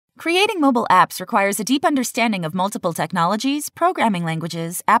Creating mobile apps requires a deep understanding of multiple technologies, programming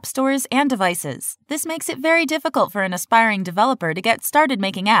languages, app stores, and devices. This makes it very difficult for an aspiring developer to get started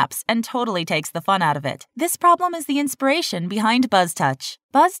making apps and totally takes the fun out of it. This problem is the inspiration behind Buzztouch.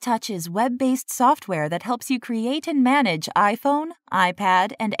 Buzztouch is web-based software that helps you create and manage iPhone,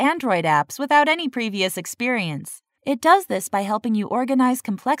 iPad, and Android apps without any previous experience. It does this by helping you organize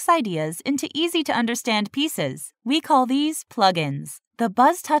complex ideas into easy-to-understand pieces. We call these plugins. The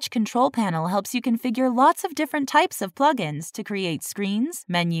Buzztouch control panel helps you configure lots of different types of plugins to create screens,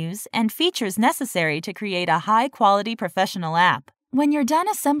 menus, and features necessary to create a high-quality professional app. When you're done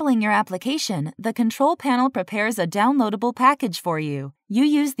assembling your application, the control panel prepares a downloadable package for you. You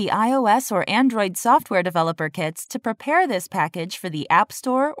use the iOS or Android software developer kits to prepare this package for the App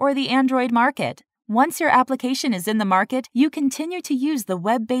Store or the Android market. Once your application is in the market, you continue to use the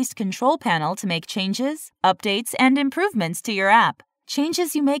web-based control panel to make changes, updates, and improvements to your app.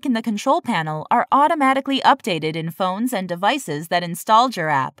 Changes you make in the control panel are automatically updated in phones and devices that installed your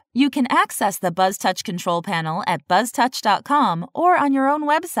app. You can access the Buzztouch control panel at buzztouch.com or on your own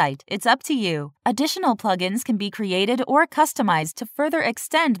website. It's up to you. Additional plugins can be created or customized to further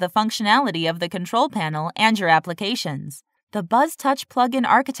extend the functionality of the control panel and your applications. The Buzztouch plugin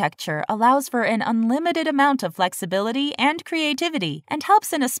architecture allows for an unlimited amount of flexibility and creativity and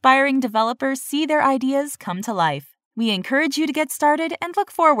helps an aspiring developer see their ideas come to life. We encourage you to get started and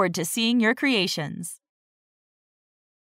look forward to seeing your creations.